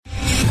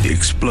The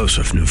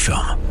explosive new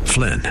film,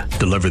 Flynn,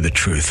 deliver the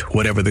truth,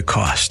 whatever the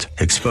cost,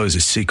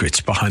 exposes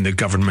secrets behind the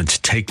government's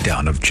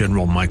takedown of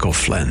General Michael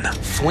Flynn.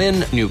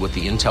 Flynn knew what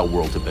the intel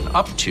world had been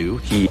up to.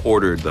 He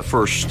ordered the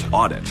first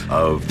audit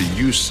of the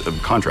use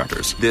of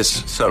contractors.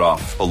 This set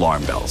off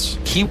alarm bells.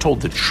 He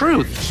told the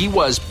truth. He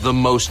was the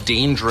most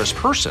dangerous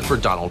person for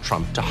Donald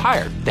Trump to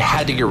hire. They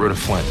had to get rid of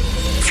Flynn.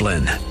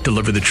 Flynn,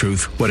 deliver the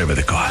truth, whatever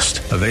the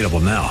cost. Available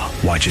now.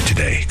 Watch it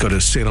today. Go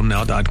to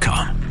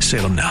salemnow.com.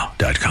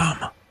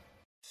 salemnow.com.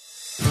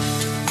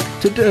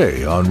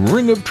 Today on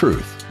Ring of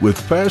Truth with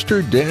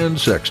Pastor Dan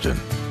Sexton.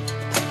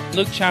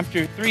 Luke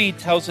chapter 3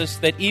 tells us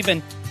that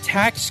even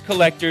tax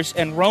collectors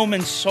and Roman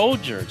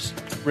soldiers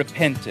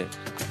repented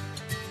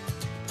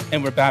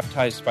and were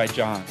baptized by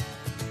John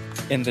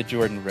in the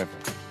Jordan River.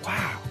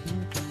 Wow.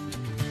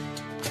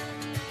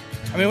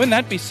 I mean, wouldn't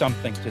that be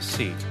something to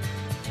see?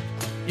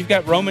 You've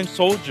got Roman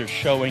soldiers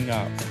showing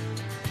up,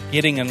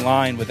 getting in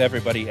line with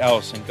everybody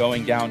else and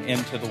going down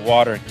into the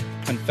water,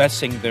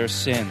 confessing their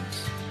sins,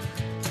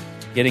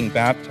 getting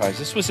baptized.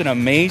 This was an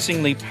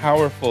amazingly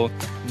powerful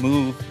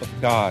move of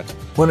God.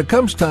 When it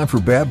comes time for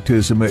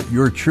baptism at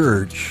your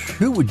church,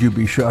 who would you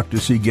be shocked to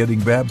see getting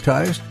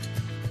baptized?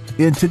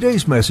 In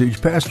today's message,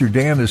 Pastor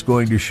Dan is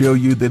going to show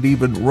you that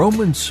even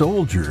Roman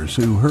soldiers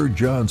who heard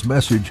John's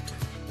message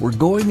were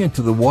going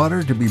into the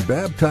water to be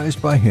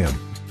baptized by him.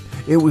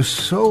 It was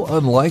so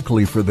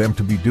unlikely for them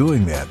to be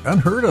doing that,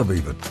 unheard of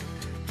even.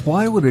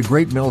 Why would a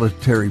great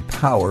military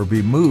power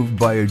be moved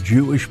by a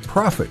Jewish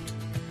prophet?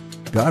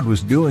 God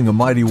was doing a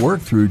mighty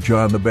work through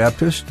John the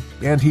Baptist,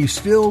 and he's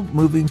still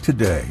moving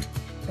today.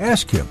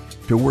 Ask him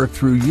to work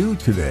through you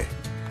today.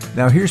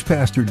 Now here's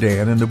Pastor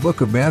Dan in the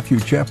book of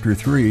Matthew chapter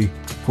 3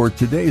 for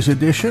today's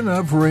edition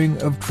of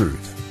Ring of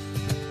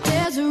Truth.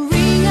 There's a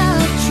ring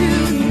of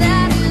truth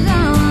that is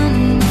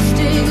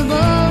unmistakable,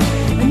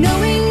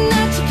 knowing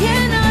that you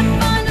cannot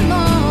find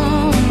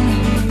alone.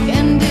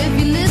 And if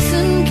you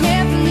listen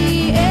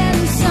carefully,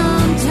 and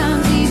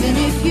sometimes even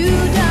if you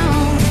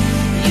don't,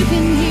 you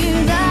can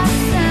hear that sound.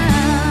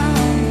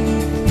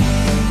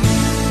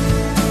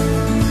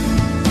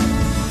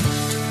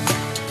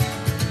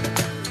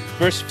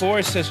 Verse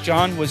 4 says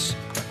John was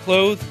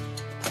clothed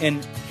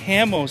in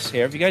camel's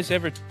hair. Have you guys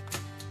ever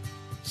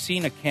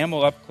seen a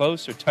camel up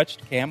close or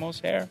touched camel's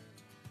hair?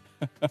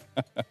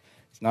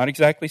 It's not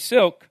exactly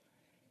silk.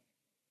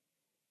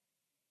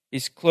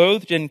 He's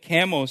clothed in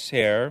camel's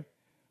hair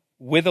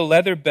with a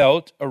leather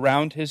belt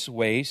around his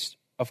waist.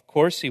 Of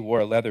course he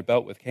wore a leather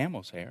belt with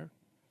camel's hair,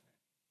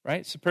 right?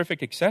 It's a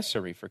perfect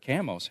accessory for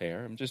camel's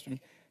hair. I'm just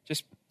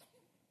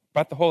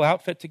brought the whole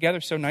outfit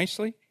together so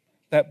nicely.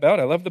 That belt,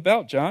 I love the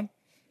belt, John.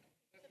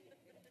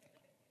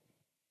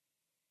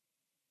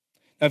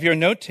 Now, if you're a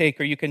note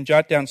taker, you can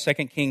jot down 2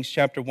 Kings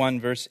chapter 1,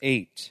 verse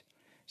 8.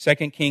 2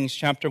 Kings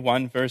chapter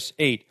 1, verse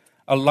 8.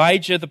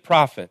 Elijah the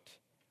prophet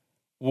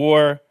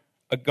wore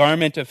a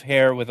garment of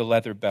hair with a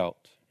leather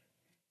belt.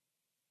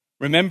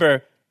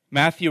 Remember,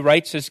 Matthew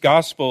writes his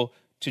gospel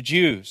to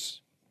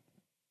Jews.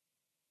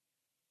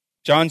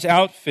 John's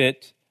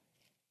outfit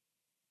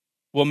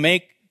will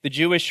make the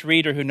Jewish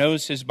reader who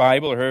knows his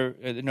Bible or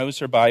knows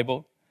her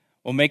Bible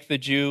will make the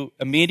Jew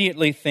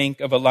immediately think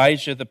of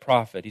Elijah the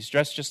prophet. He's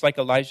dressed just like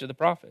Elijah the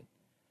prophet.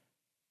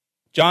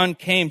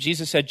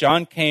 Jesus said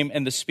John came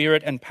in the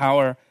spirit and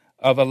power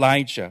of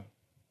Elijah.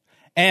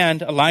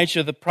 And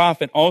Elijah the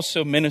prophet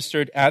also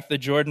ministered at the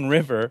Jordan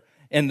River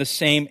in the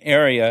same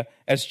area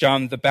as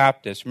John the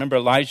Baptist. Remember,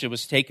 Elijah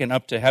was taken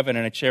up to heaven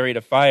in a chariot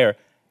of fire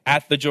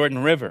at the Jordan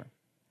River,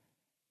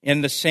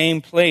 in the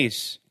same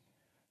place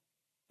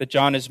that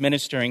John is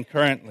ministering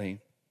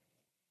currently.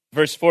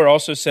 Verse 4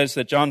 also says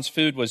that John's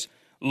food was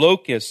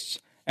locusts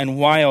and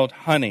wild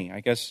honey. I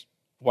guess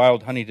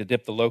wild honey to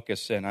dip the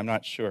locusts in. I'm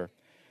not sure.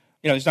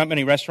 There's not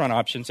many restaurant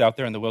options out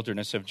there in the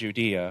wilderness of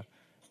Judea.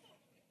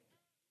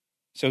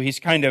 So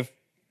he's kind of,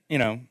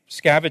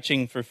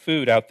 scavenging for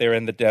food out there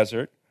in the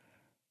desert.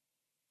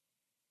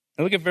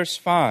 Now look at verse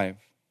 5.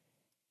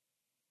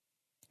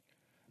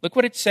 Look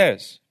what it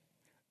says.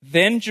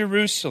 Then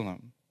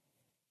Jerusalem.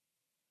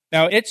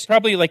 Now it's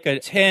probably like a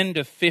 10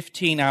 to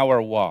 15 hour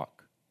walk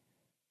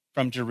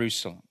from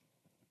Jerusalem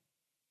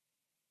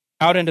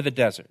out into the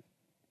desert.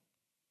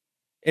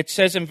 It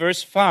says in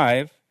verse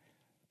 5,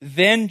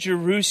 then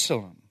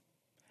Jerusalem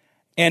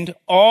and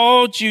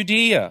all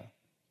Judea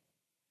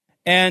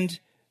and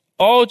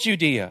all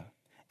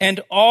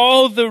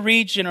the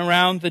region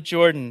around the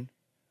Jordan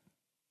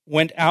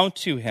went out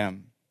to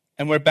him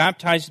and were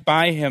baptized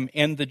by him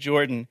in the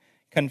Jordan,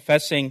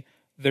 confessing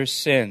their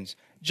sins.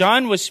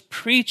 John was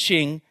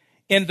preaching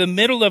in the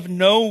middle of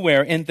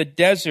nowhere in the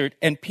desert,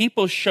 and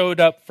people showed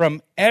up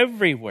from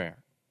everywhere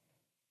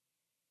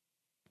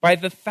by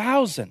the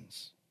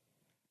thousands.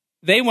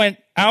 They went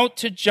out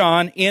to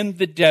John in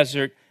the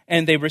desert,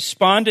 and they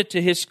responded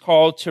to his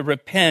call to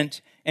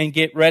repent and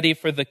get ready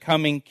for the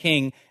coming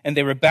king, and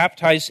they were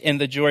baptized in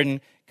the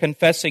Jordan,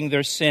 confessing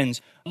their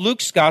sins.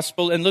 Luke's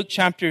gospel in Luke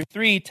chapter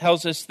 3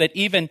 tells us that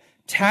even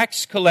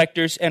tax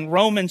collectors and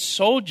Roman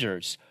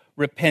soldiers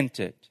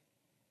repented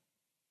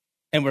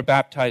and were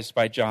baptized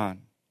by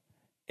John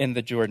in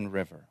the Jordan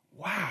River.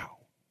 Wow.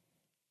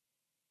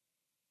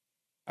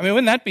 I mean,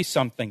 wouldn't that be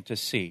something to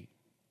see?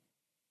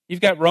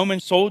 You've got Roman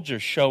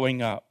soldiers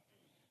showing up,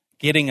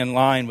 getting in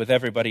line with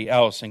everybody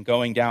else and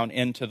going down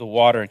into the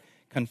water and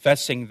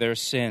confessing their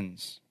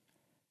sins,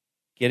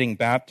 getting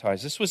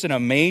baptized. This was an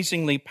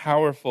amazingly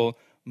powerful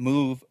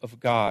move of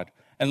God.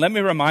 And let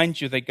me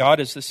remind you that God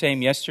is the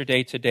same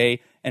yesterday,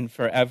 today, and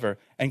forever.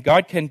 And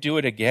God can do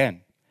it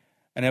again.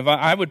 And if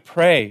I would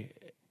pray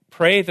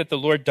that the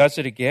Lord does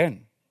it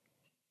again,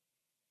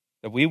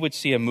 that we would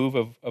see a move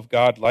of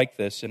God like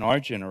this in our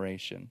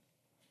generation.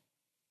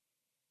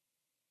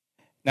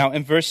 Now,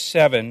 in verse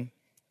 7,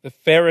 the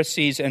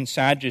Pharisees and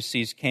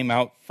Sadducees came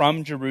out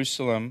from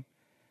Jerusalem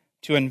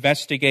to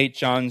investigate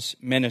John's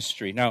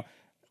ministry. Now,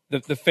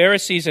 the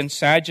Pharisees and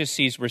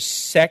Sadducees were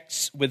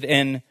sects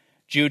within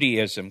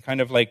Judaism, kind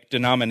of like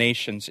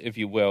denominations, if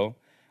you will.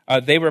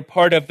 They were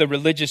part of the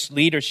religious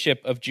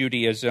leadership of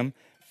Judaism.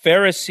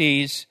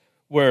 Pharisees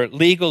were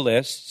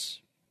legalists.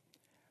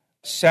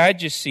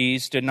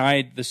 Sadducees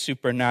denied the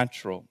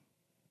supernatural.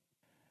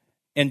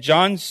 And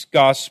John's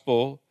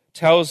gospel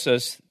tells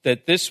us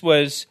that this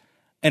was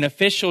an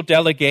official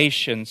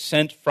delegation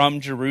sent from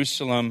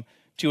Jerusalem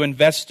to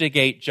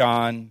investigate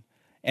John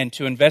and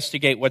to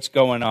investigate what's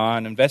going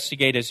on,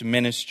 investigate his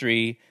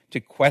ministry, to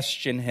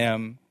question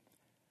him,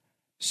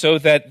 so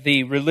that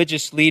the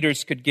religious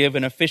leaders could give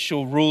an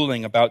official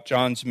ruling about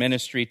John's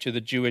ministry to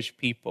the Jewish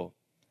people.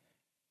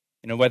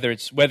 You know, whether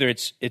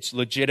it's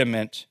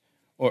legitimate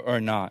or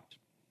not.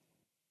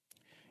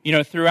 You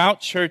know,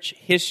 throughout church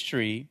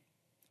history,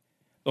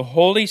 the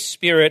Holy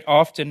Spirit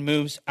often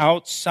moves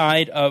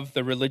outside of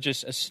the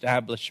religious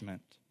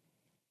establishment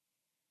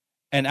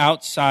and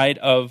outside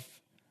of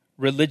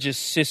religious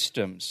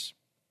systems,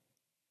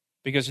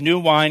 because new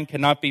wine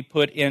cannot be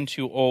put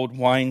into old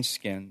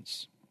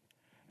wineskins.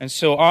 And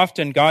so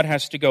often God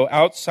has to go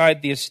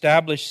outside the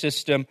established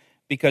system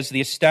because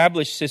the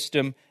established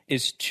system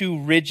is too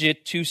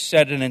rigid, too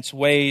set in its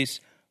ways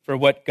for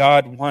what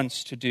God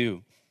wants to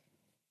do.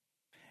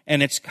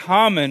 And it's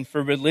common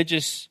for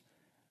religious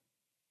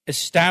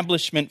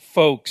establishment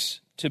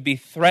folks to be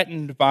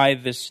threatened by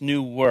this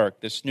new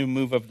work, this new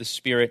move of the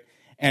Spirit,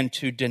 and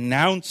to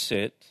denounce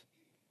it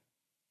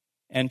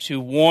and to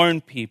warn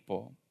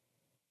people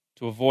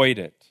to avoid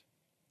it.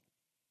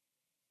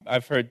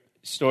 I've heard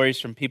stories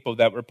from people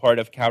that were part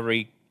of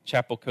Calvary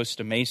Chapel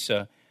Costa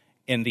Mesa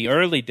in the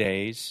early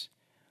days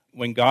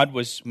when God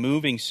was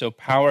moving so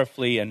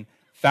powerfully and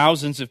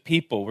thousands of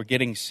people were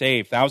getting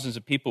saved. Thousands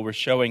of people were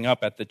showing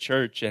up at the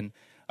church, and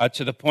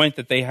to the point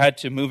that they had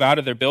to move out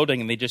of their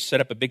building and they just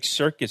set up a big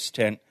circus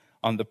tent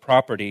on the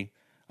property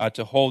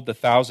to hold the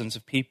thousands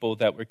of people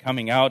that were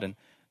coming out. And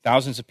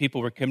thousands of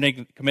people were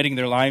committing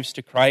their lives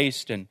to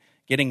Christ and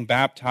getting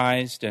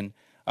baptized.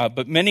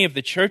 But many of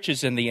the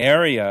churches in the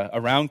area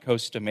around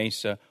Costa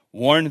Mesa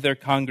warned their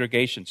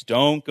congregations,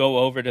 don't go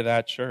over to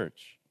that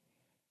church.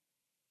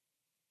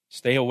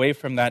 Stay away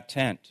from that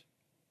tent.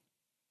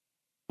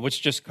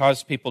 Which just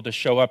caused people to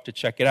show up to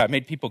check it out. It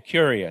made people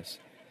curious.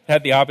 It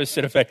had the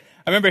opposite effect.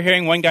 I remember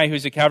hearing one guy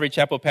who's a Calvary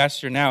Chapel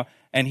pastor now,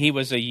 and he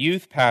was a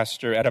youth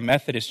pastor at a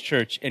Methodist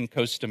church in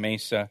Costa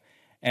Mesa.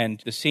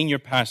 And the senior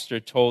pastor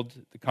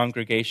told the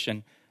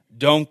congregation,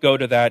 don't go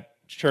to that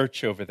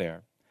church over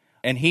there.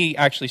 And he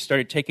actually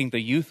started taking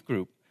the youth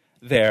group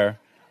there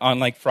on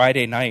like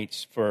Friday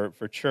nights for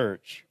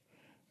church.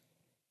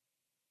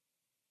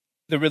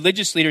 The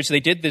religious leaders, they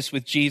did this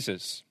with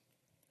Jesus.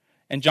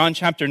 In John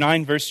chapter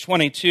 9, verse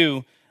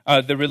 22,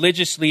 the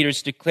religious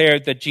leaders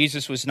declared that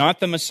Jesus was not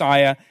the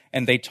Messiah,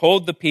 and they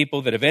told the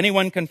people that if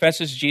anyone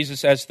confesses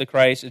Jesus as the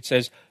Christ, it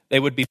says they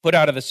would be put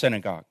out of the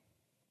synagogue.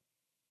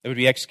 They would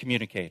be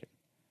excommunicated.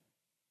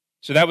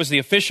 So that was the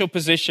official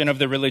position of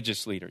the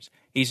religious leaders.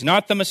 He's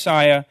not the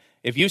Messiah.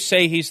 If you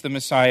say he's the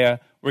Messiah,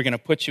 we're going to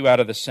put you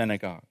out of the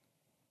synagogue.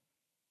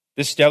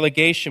 This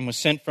delegation was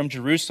sent from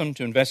Jerusalem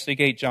to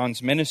investigate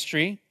John's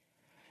ministry.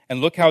 And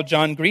look how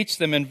John greets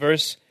them in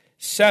verse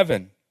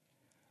 7.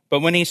 But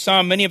when he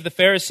saw many of the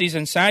Pharisees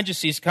and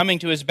Sadducees coming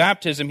to his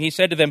baptism, he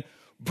said to them,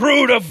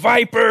 brood of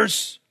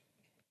vipers,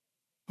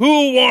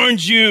 who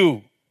warned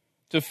you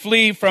to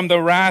flee from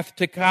the wrath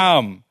to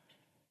come?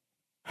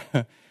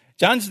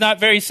 John's not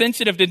very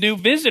sensitive to new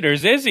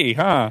visitors, is he,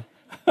 huh?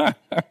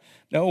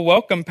 No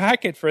welcome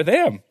packet for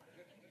them.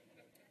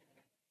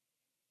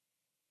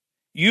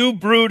 You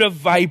brood of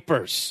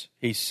vipers,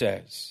 he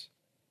says.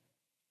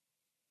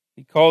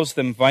 He calls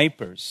them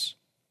vipers.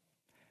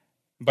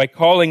 By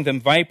calling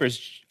them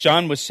vipers,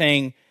 John was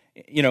saying,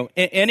 you know,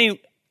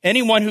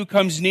 anyone who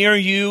comes near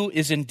you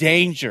is in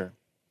danger.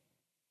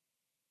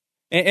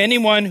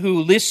 Anyone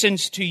who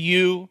listens to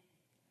you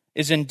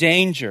is in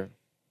danger.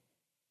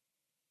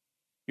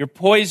 You're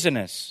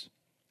poisonous.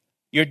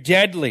 You're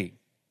deadly.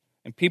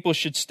 And people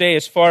should stay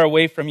as far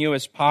away from you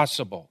as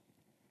possible.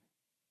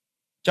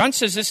 John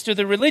says this to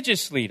the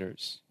religious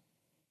leaders,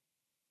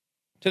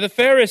 to the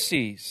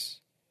Pharisees,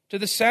 to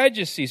the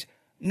Sadducees.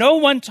 No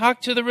one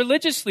talked to the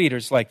religious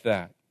leaders like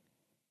that,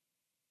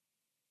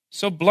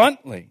 so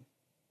bluntly.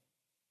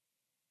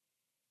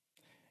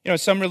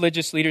 Some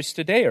religious leaders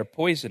today are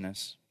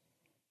poisonous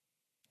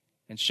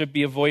and should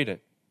be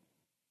avoided.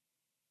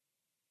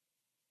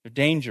 They're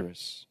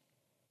dangerous.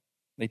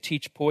 They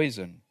teach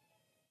poison.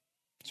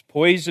 It's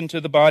poison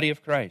to the body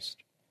of Christ.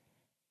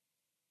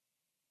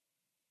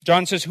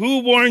 John says, who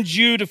warned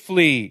you to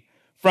flee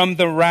from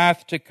the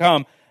wrath to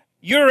come?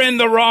 You're in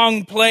the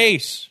wrong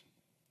place.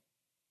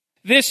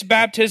 This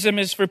baptism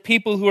is for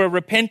people who are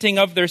repenting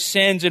of their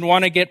sins and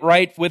want to get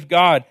right with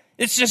God.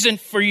 This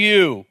isn't for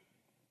you.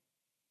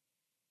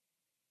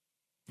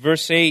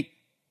 Verse 8,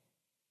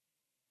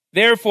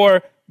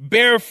 therefore,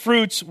 bear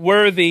fruits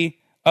worthy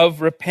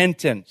of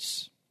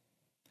repentance.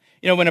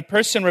 When a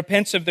person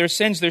repents of their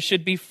sins, there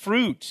should be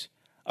fruit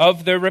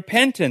of their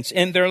repentance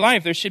in their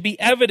life. There should be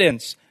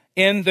evidence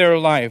in their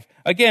life.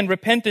 Again,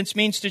 repentance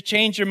means to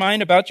change your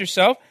mind about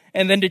yourself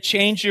and then to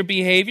change your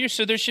behavior.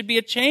 So there should be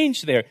a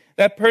change there.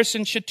 That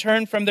person should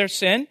turn from their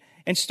sin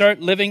and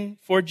start living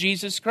for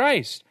Jesus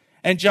Christ.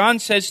 And John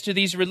says to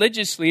these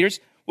religious leaders,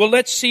 well,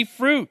 let's see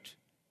fruit.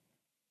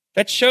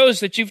 That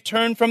shows that you've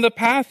turned from the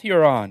path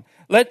you're on.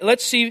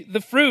 Let's see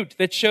the fruit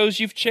that shows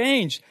you've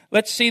changed.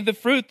 Let's see the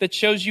fruit that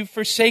shows you've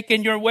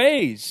forsaken your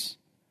ways.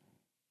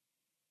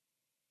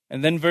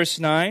 And then verse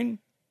 9,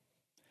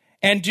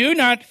 and do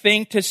not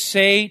think to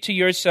say to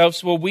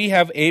yourselves, well, we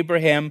have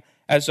Abraham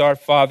as our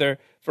father.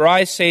 For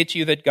I say to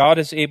you that God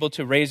is able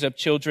to raise up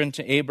children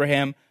to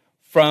Abraham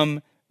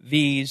from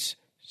these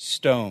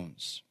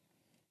stones.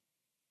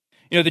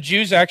 The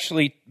Jews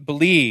actually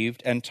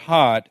believed and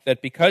taught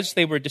that because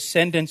they were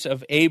descendants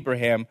of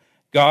Abraham,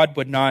 God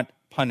would not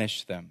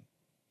punish them.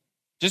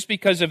 Just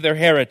because of their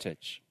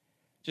heritage,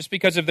 just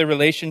because of their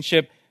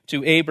relationship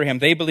to Abraham,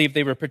 they believed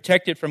they were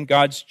protected from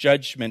God's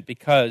judgment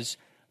because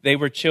they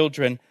were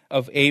children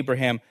of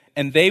Abraham,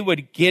 and they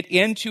would get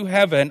into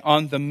heaven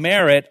on the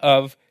merit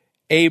of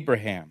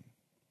Abraham.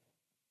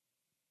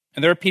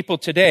 And there are people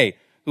today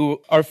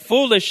who are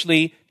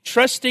foolishly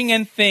trusting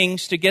in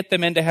things to get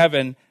them into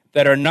heaven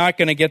that are not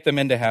going to get them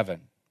into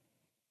heaven.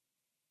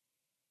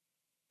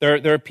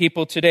 There are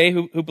people today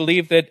who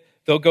believe that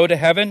they'll go to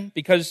heaven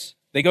because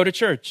they go to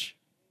church,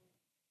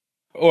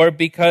 or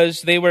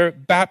because they were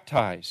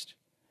baptized,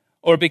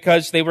 or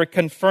because they were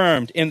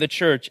confirmed in the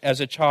church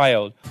as a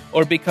child,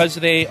 or because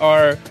they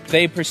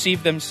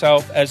perceive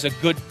themselves as a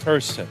good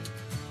person.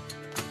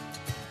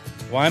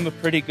 Well, I'm a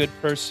pretty good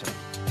person.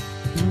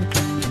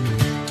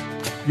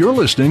 You're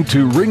listening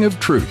to Ring of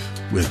Truth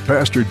with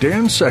Pastor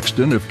Dan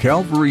Sexton of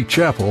Calvary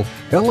Chapel,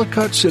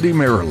 Ellicott City,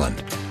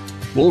 Maryland.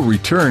 We'll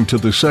return to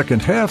the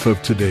second half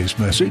of today's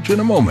message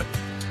in a moment.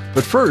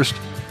 But first,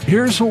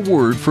 here's a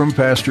word from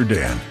Pastor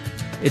Dan.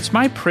 It's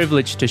my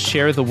privilege to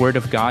share the Word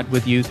of God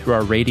with you through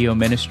our radio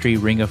ministry,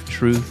 Ring of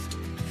Truth.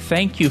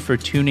 Thank you for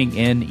tuning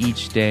in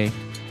each day.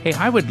 Hey,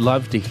 I would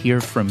love to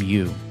hear from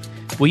you.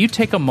 Will you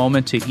take a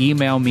moment to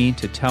email me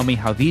to tell me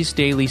how these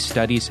daily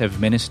studies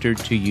have ministered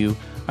to you?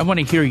 I want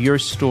to hear your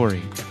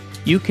story.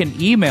 You can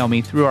email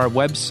me through our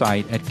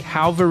website at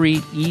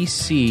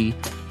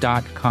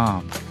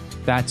calvaryec.com.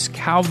 That's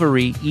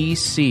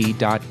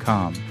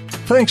calvaryec.com.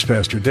 Thanks,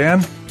 Pastor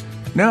Dan.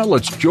 Now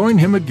let's join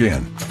him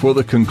again for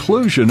the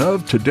conclusion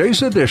of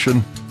today's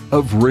edition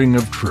of Ring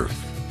of Truth.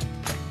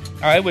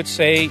 I would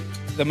say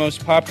the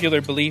most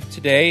popular belief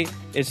today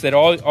is that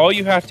all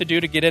you have to do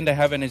to get into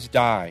heaven is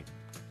die.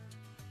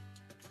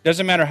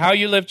 Doesn't matter how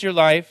you lived your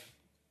life,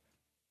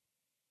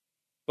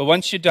 but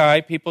once you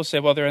die, people say,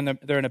 well, they're in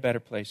a better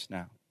place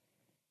now.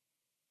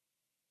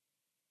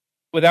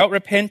 Without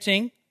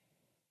repenting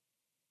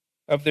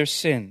of their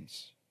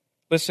sins.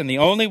 Listen, the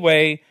only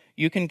way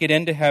you can get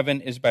into heaven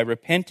is by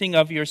repenting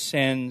of your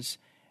sins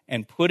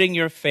and putting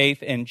your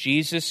faith in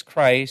Jesus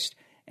Christ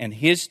and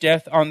His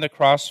death on the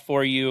cross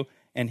for you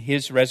and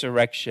His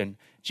resurrection.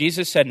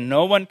 Jesus said,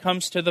 no one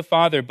comes to the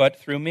Father but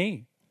through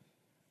me.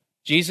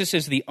 Jesus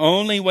is the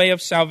only way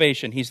of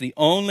salvation. He's the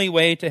only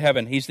way to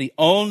heaven. He's the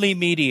only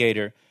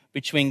mediator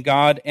between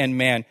God and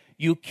man.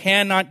 You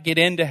cannot get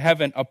into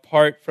heaven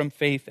apart from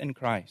faith in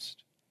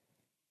Christ.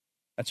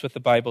 That's what the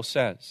Bible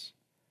says.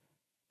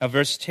 Now,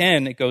 verse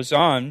 10, it goes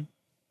on,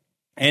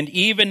 and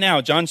even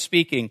now, John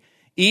speaking,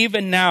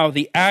 even now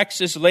the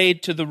axe is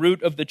laid to the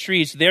root of the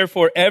trees.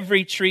 Therefore,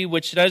 every tree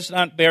which does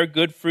not bear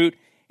good fruit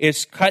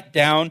is cut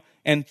down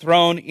and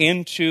thrown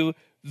into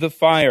the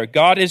fire.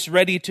 God is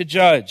ready to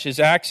judge. His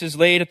axe is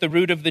laid at the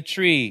root of the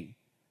tree.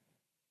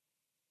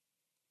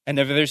 And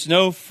if there's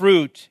no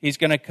fruit, He's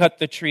going to cut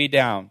the tree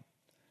down.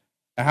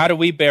 Now, how do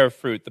we bear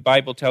fruit? The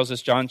Bible tells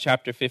us, John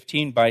chapter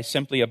 15, by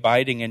simply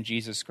abiding in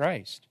Jesus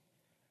Christ.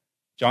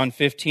 John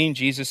 15,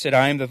 Jesus said,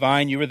 I am the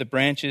vine, you are the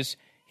branches.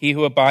 He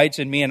who abides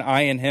in me and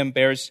I in him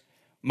bears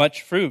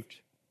much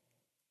fruit.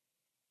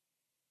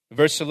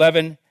 Verse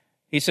 11,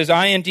 He says,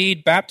 I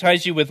indeed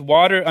baptize you with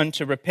water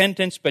unto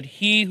repentance, but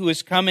He who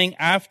is coming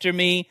after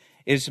me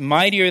is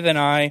mightier than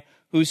I,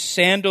 whose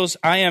sandals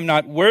I am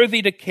not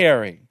worthy to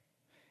carry.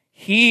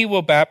 He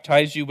will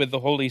baptize you with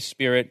the Holy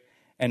Spirit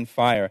and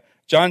fire.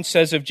 John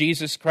says of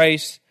Jesus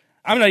Christ,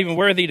 I'm not even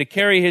worthy to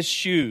carry His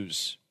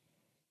shoes.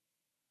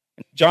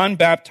 John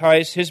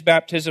baptized, his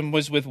baptism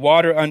was with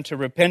water unto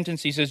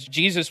repentance. He says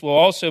Jesus will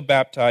also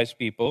baptize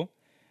people,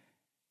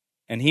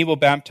 and he will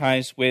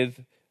baptize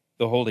with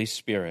the Holy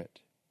Spirit.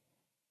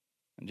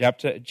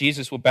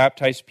 Jesus will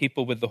baptize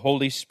people with the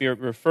Holy Spirit,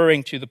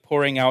 referring to the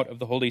pouring out of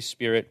the Holy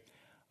Spirit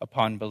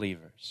upon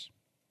believers.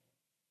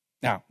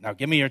 Now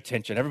give me your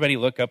attention. Everybody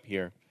look up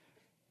here.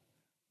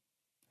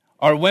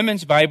 Our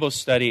women's Bible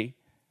study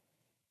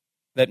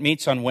that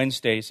meets on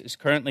Wednesdays is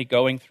currently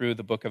going through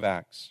the book of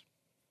Acts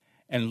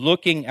and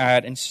looking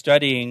at and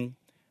studying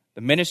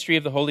the ministry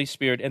of the Holy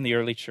Spirit in the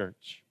early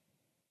church.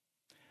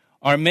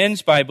 Our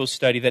men's Bible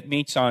study that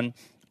meets on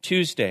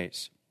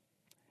Tuesdays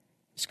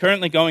is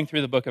currently going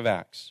through the book of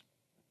Acts.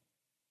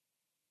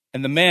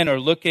 And the men are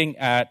looking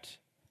at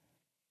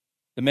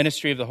the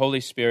ministry of the Holy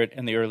Spirit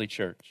in the early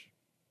church.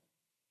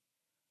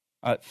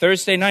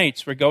 Thursday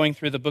nights, we're going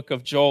through the book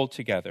of Joel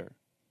together.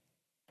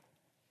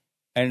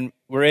 And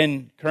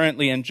we're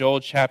currently in Joel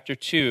chapter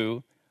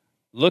 2,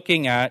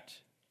 looking at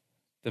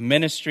the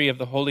ministry of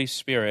the Holy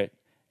Spirit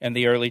in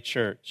the early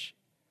church.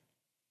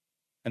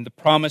 And the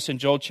promise in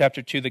Joel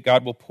chapter 2 that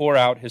God will pour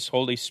out his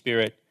Holy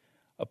Spirit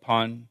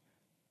upon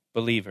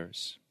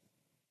believers.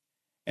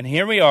 And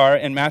here we are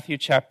in Matthew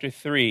chapter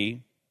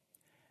 3,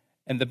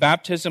 and the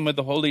baptism with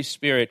the Holy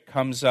Spirit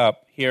comes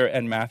up here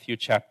in Matthew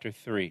chapter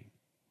 3.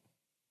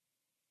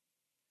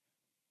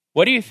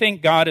 What do you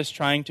think God is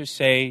trying to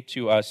say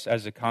to us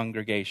as a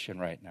congregation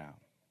right now?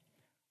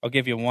 I'll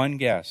give you one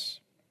guess.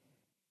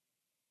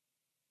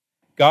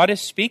 God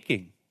is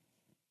speaking.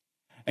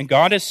 And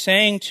God is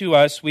saying to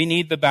us, we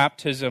need the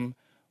baptism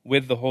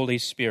with the Holy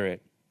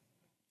Spirit.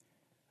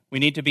 We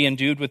need to be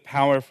endued with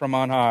power from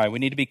on high. We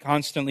need to be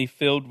constantly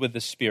filled with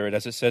the Spirit,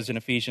 as it says in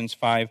Ephesians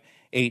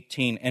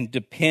 5:18, and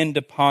depend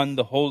upon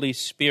the Holy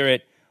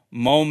Spirit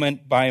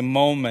moment by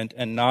moment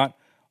and not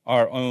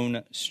our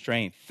own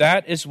strength.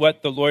 That is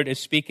what the Lord is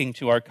speaking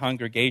to our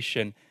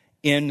congregation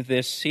in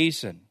this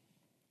season.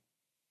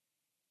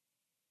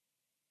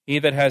 He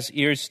that has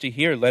ears to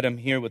hear, let him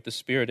hear what the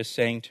Spirit is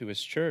saying to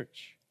his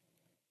church.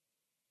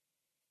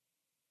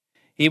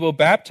 He will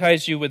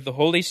baptize you with the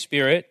Holy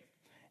Spirit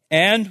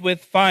and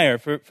with fire.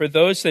 For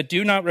those that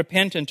do not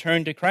repent and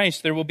turn to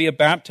Christ, there will be a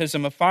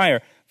baptism of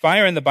fire.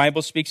 Fire in the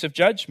Bible speaks of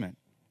judgment.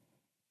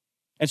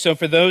 And so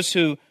for those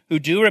who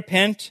do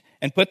repent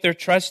and put their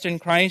trust in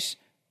Christ,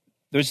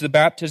 there's the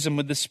baptism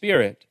with the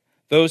Spirit.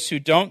 Those who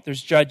don't,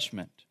 there's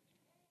judgment.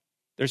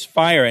 There's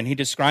fire, and he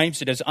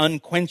describes it as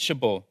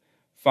unquenchable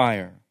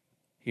fire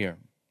here.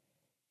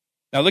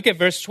 Now look at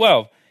verse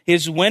 12.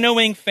 His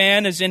winnowing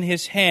fan is in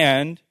his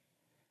hand,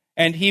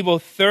 and he will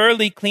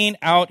thoroughly clean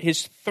out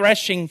his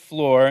threshing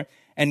floor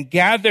and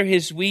gather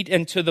his wheat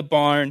into the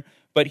barn,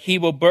 but he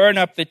will burn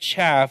up the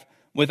chaff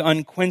with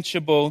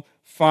unquenchable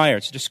fire.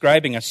 It's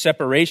describing a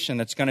separation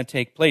that's going to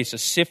take place, a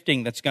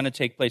sifting that's going to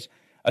take place,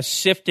 a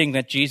sifting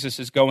that Jesus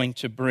is going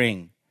to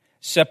bring,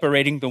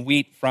 separating the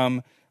wheat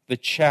from the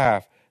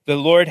chaff. The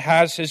Lord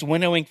has his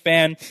winnowing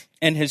fan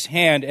in his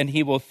hand, and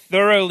he will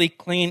thoroughly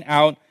clean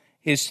out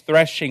his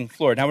threshing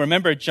floor. Now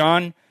remember,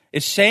 John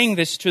is saying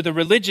this to the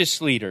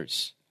religious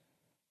leaders,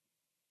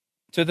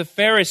 to the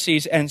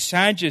Pharisees and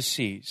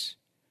Sadducees,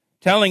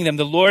 telling them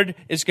the Lord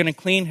is going to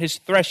clean his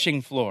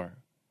threshing floor.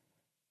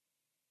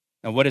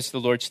 Now what is the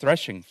Lord's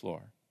threshing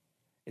floor?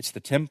 It's the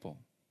temple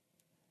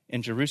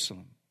in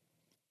Jerusalem.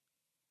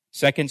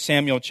 2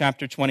 Samuel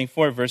chapter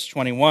 24, verse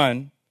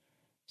 21,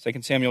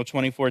 2 Samuel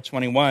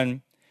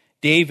 24:21,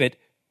 David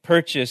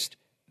purchased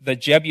the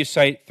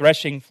Jebusite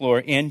threshing floor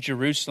in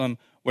Jerusalem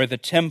where the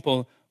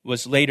temple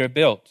was later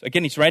built.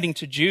 Again, he's writing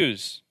to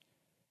Jews.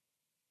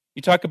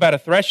 You talk about a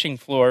threshing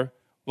floor,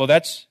 well,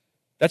 that's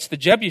the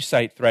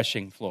Jebusite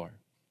threshing floor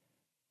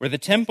where the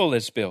temple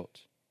is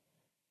built.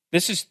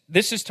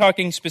 This is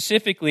talking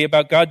specifically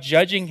about God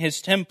judging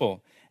his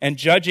temple and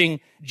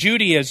judging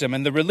Judaism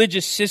and the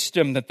religious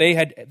system that they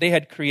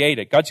had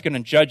created. God's going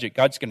to judge it.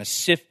 God's going to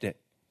sift it.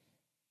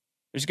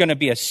 There's going to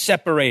be a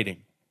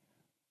separating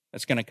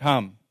that's going to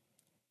come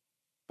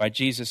by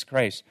Jesus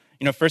Christ.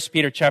 1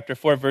 Peter chapter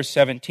 4, verse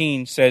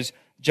 17 says,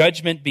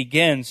 judgment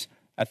begins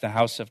at the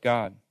house of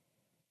God.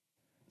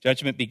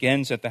 Judgment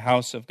begins at the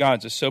house of God.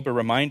 It's a sober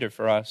reminder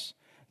for us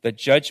that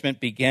judgment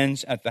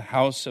begins at the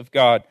house of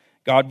God.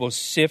 God will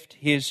sift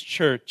his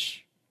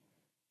church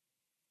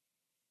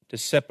to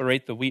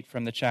separate the wheat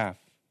from the chaff.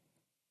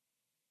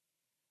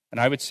 And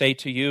I would say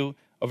to you,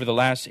 over the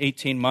last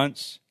 18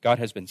 months, God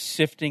has been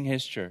sifting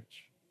his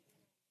church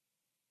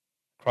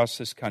across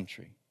this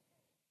country.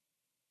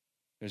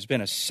 There's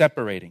been a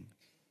separating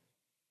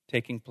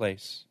taking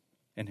place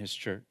in his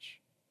church.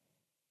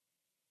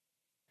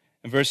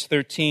 In verse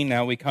 13,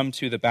 now we come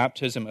to the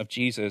baptism of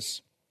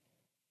Jesus.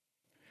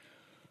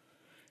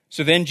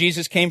 So then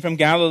Jesus came from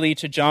Galilee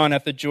to John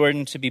at the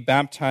Jordan to be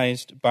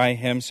baptized by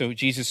him. So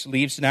Jesus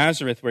leaves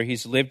Nazareth, where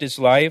he's lived his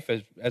life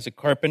as a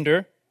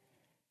carpenter.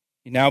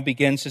 He now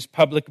begins his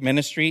public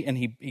ministry, and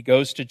he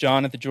goes to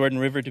John at the Jordan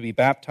River to be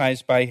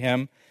baptized by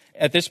him.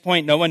 At this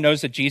point, no one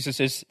knows that Jesus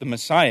is the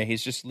Messiah.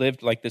 He's just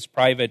lived like this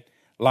private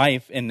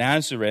life in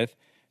Nazareth.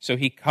 So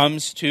he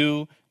comes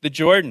to the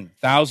Jordan.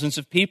 Thousands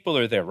of people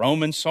are there.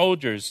 Roman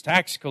soldiers,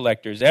 tax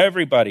collectors,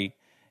 everybody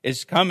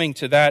is coming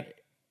to that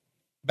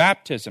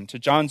baptism, to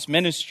John's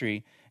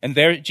ministry. And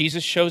there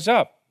Jesus shows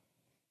up.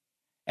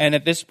 And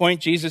at this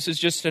point, Jesus is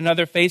just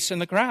another face in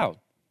the crowd.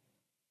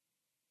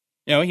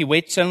 You know, he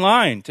waits in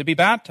line to be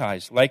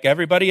baptized like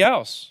everybody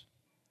else.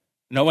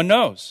 No one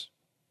knows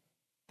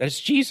that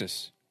it's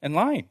Jesus in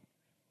line.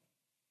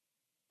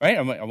 Right?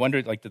 I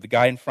wondered, like, did the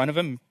guy in front of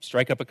him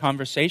strike up a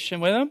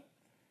conversation with him?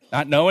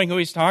 Not knowing who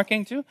he's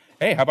talking to?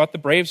 Hey, how about the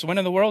Braves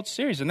winning the World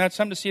Series? Isn't that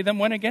something to see them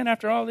win again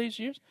after all these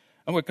years?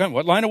 And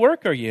what line of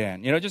work are you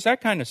in? You know, just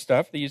that kind of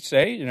stuff that you'd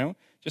say, you know,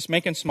 just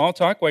making small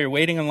talk while you're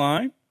waiting in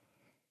line.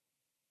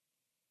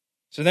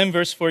 So then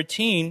verse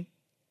 14,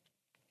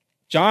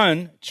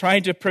 John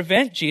tried to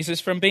prevent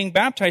Jesus from being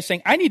baptized,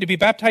 saying, I need to be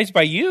baptized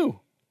by you.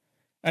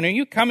 And are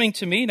you coming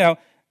to me? Now,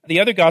 the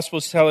other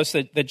Gospels tell us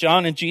that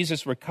John and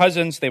Jesus were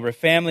cousins. They were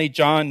family.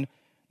 John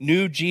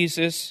knew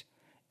Jesus.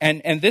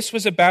 And this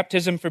was a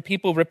baptism for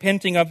people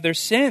repenting of their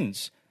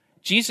sins.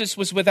 Jesus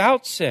was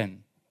without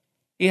sin.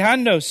 He had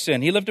no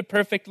sin. He lived a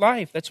perfect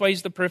life. That's why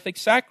he's the perfect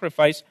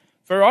sacrifice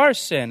for our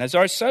sin as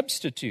our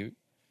substitute.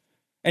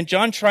 And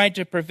John tried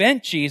to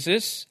prevent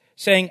Jesus,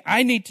 saying,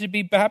 I need to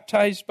be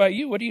baptized by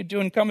you. What are you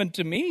doing coming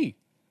to me?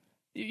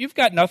 You've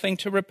got nothing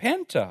to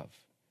repent of.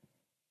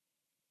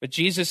 But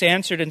Jesus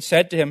answered and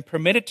said to him,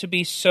 permit it to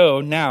be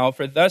so now,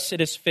 for thus it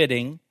is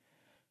fitting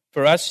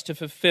for us to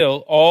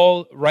fulfill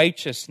all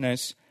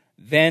righteousness.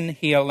 Then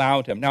he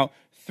allowed him. Now,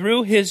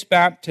 through his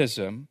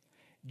baptism,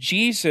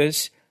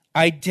 Jesus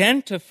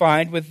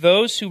identified with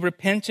those who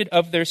repented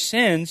of their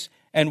sins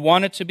and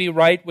wanted to be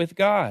right with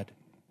God.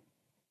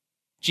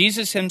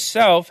 Jesus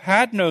himself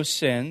had no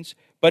sins,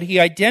 but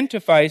he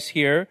identifies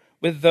here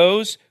with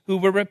those who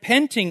were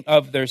repenting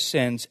of their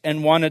sins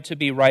and wanted to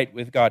be right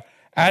with God.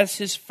 As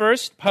his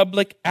first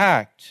public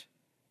act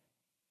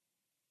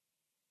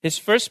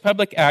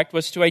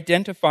was to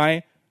identify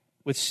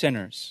with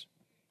sinners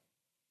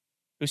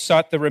who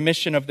sought the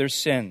remission of their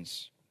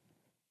sins.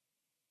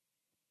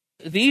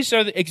 These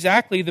are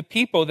exactly the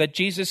people that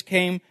Jesus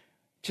came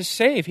to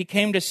save. He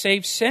came to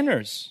save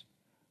sinners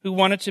who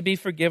wanted to be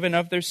forgiven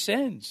of their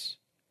sins,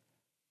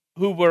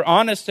 who were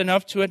honest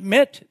enough to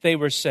admit they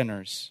were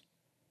sinners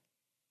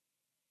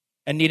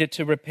and needed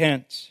to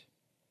repent.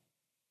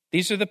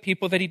 These are the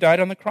people that he died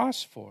on the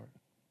cross for,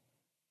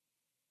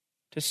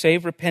 to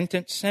save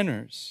repentant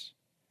sinners.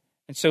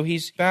 And so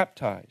he's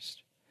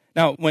baptized.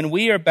 Now, when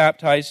we are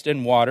baptized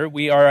in water,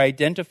 we are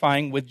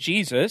identifying with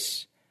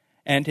Jesus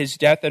and his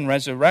death and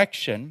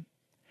resurrection.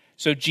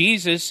 So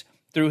Jesus,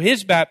 through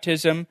his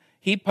baptism,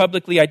 he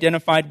publicly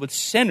identified with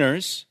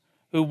sinners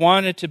who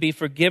wanted to be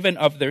forgiven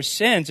of their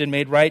sins and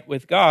made right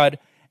with God.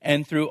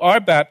 And through our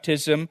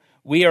baptism,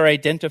 we are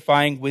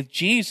identifying with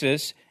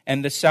Jesus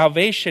and the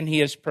salvation he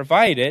has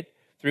provided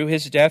through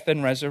his death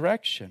and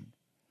resurrection.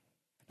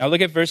 Now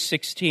look at verse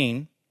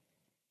 16.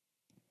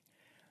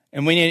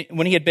 And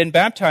when he had been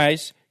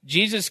baptized,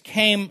 Jesus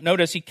came,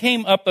 notice, he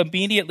came up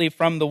immediately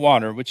from the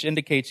water, which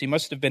indicates he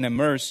must have been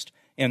immersed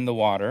in the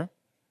water.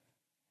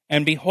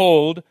 And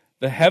behold,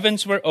 the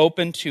heavens were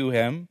opened to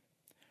him,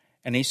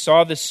 and he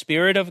saw the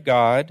Spirit of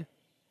God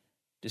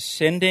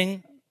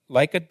descending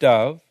like a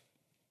dove,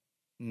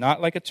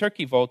 not like a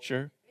turkey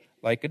vulture,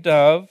 like a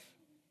dove,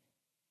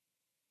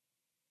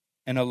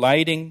 and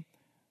alighting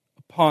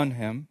upon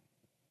him.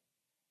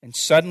 And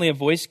suddenly a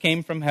voice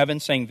came from heaven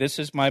saying, this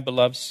is my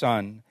beloved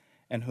Son,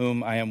 in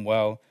whom I am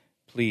well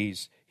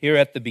pleased. Here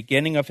at the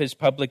beginning of his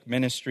public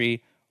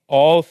ministry,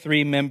 all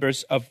three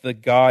members of the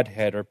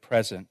Godhead are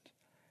present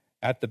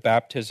at the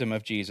baptism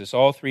of Jesus.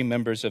 All three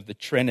members of the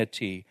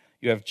Trinity.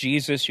 You have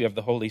Jesus, you have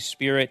the Holy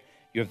Spirit,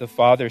 you have the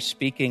Father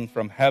speaking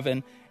from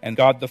heaven, and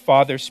God the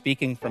Father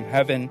speaking from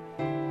heaven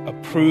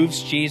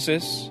approves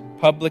Jesus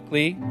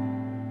publicly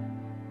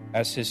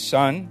as his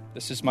Son.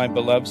 This is my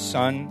beloved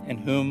Son, in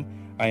whom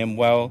I am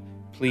well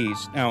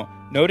pleased. Now,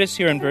 notice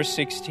here in verse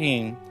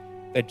 16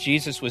 that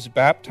Jesus was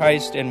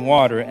baptized in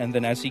water, and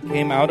then as he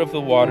came out of the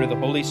water, the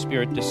Holy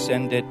Spirit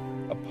descended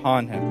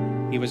upon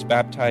him. He was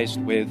baptized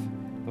with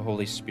the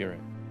Holy Spirit.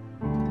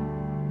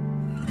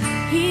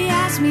 He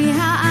asked me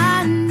how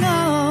I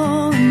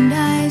know, and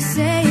I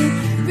say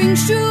it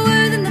rings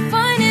truer than the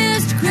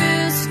finest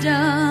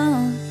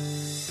crystal.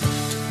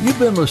 You've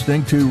been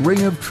listening to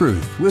Ring of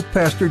Truth with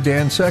Pastor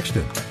Dan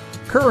Sexton.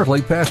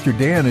 Currently, Pastor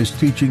Dan is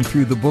teaching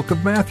through the book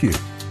of Matthew,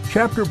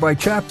 chapter by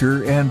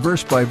chapter and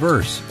verse by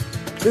verse.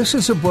 This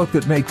is a book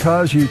that may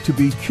cause you to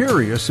be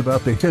curious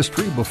about the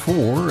history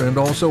before and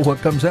also what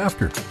comes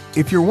after.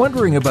 If you're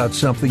wondering about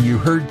something you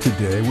heard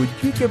today, would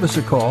you give us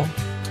a call?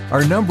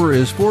 Our number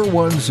is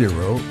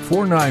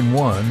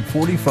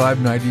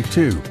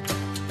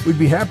 410-491-4592. We'd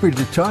be happy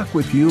to talk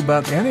with you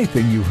about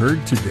anything you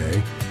heard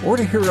today or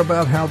to hear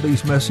about how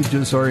these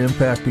messages are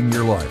impacting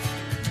your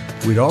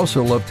life. We'd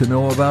also love to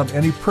know about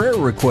any prayer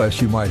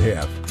requests you might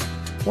have.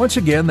 Once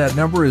again, that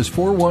number is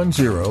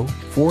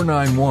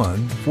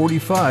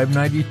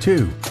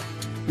 410-491-4592.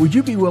 Would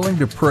you be willing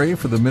to pray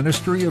for the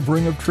ministry of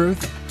Ring of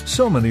Truth?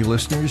 So many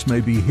listeners may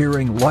be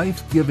hearing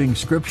life-giving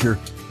scripture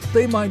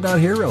they might not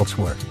hear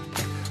elsewhere.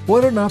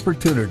 What an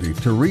opportunity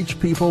to reach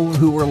people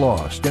who are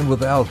lost and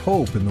without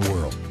hope in the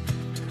world.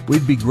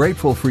 We'd be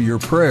grateful for your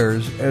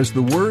prayers as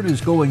the word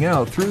is going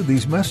out through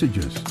these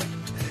messages.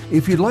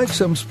 If you'd like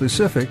some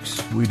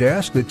specifics, we'd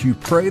ask that you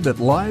pray that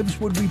lives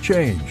would be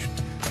changed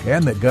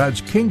and that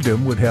God's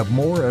kingdom would have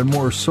more and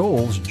more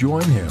souls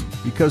join Him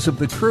because of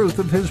the truth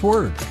of His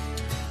Word.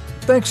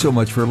 Thanks so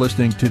much for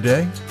listening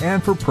today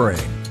and for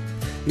praying.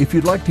 If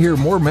you'd like to hear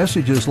more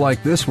messages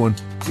like this one,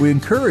 we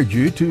encourage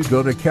you to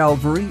go to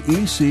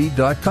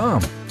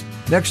calvaryec.com.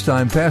 Next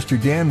time, Pastor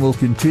Dan will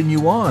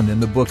continue on in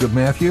the book of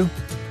Matthew,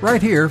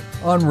 right here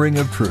on Ring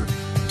of Truth.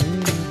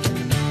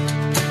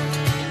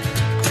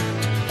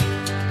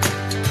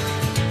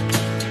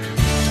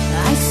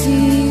 I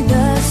see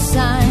the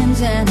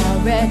signs and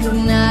I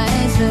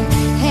recognize the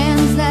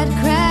hands that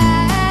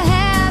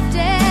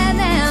crafted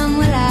them.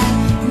 Well,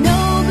 I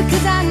know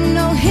because I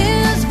know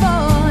His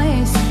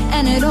voice,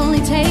 and it only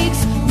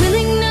takes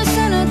willingness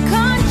and a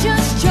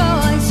conscious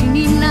choice. You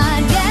need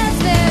not guess,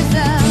 there's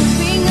a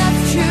ring of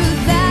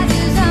truth that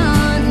is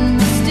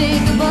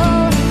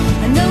unmistakable,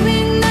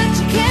 knowing that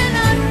you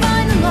cannot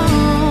find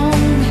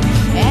alone.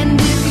 And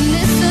if you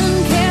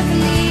listen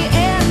carefully,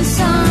 and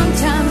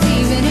sometimes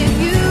even if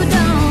you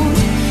don't,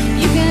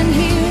 you can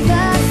hear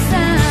the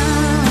sound.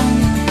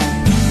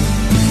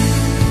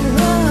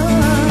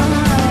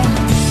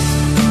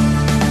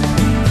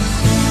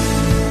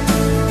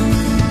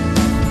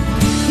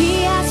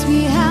 He asked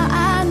me how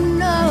I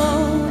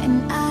know,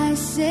 and I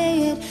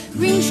say it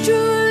rings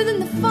truer than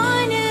the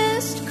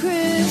finest crystal.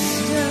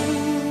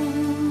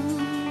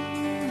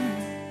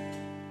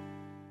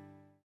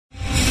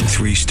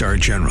 3-star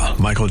General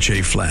Michael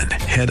J. Flynn,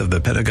 head of the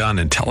Pentagon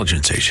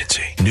Intelligence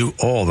Agency, knew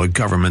all the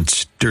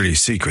government's dirty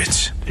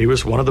secrets. He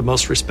was one of the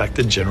most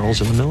respected generals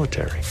in the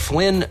military.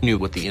 Flynn knew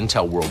what the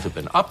intel world had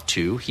been up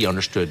to. He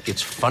understood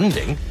its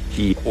funding.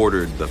 He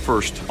ordered the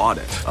first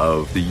audit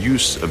of the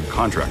use of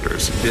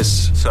contractors.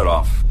 This set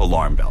off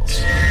alarm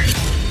bells.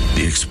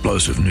 The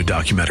explosive new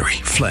documentary,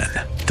 Flynn,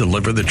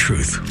 Deliver the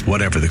Truth,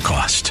 Whatever the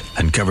Cost,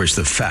 uncovers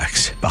the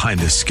facts behind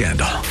this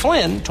scandal.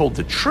 Flynn told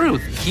the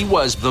truth. He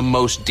was the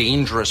most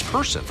dangerous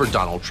person for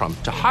Donald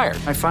Trump to hire.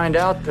 I find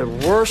out the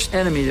worst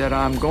enemy that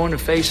I'm going to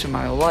face in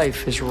my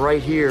life is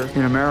right here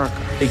in America.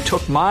 They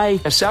took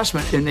my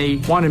assessment and they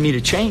wanted me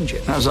to change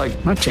it. And I was like,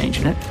 I'm not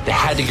changing it. They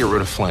had to get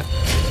rid of Flynn.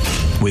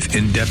 With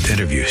in-depth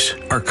interviews,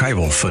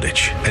 archival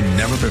footage, and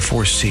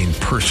never-before-seen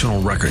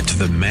personal records of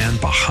the man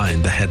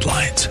behind the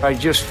headlines. I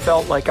just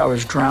felt like I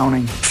was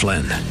drowning.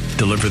 Flynn,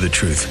 Deliver the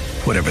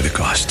Truth, Whatever the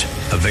Cost.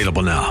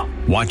 Available now.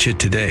 Watch it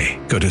today.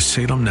 Go to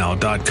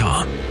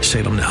salemnow.com.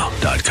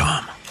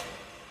 salemnow.com.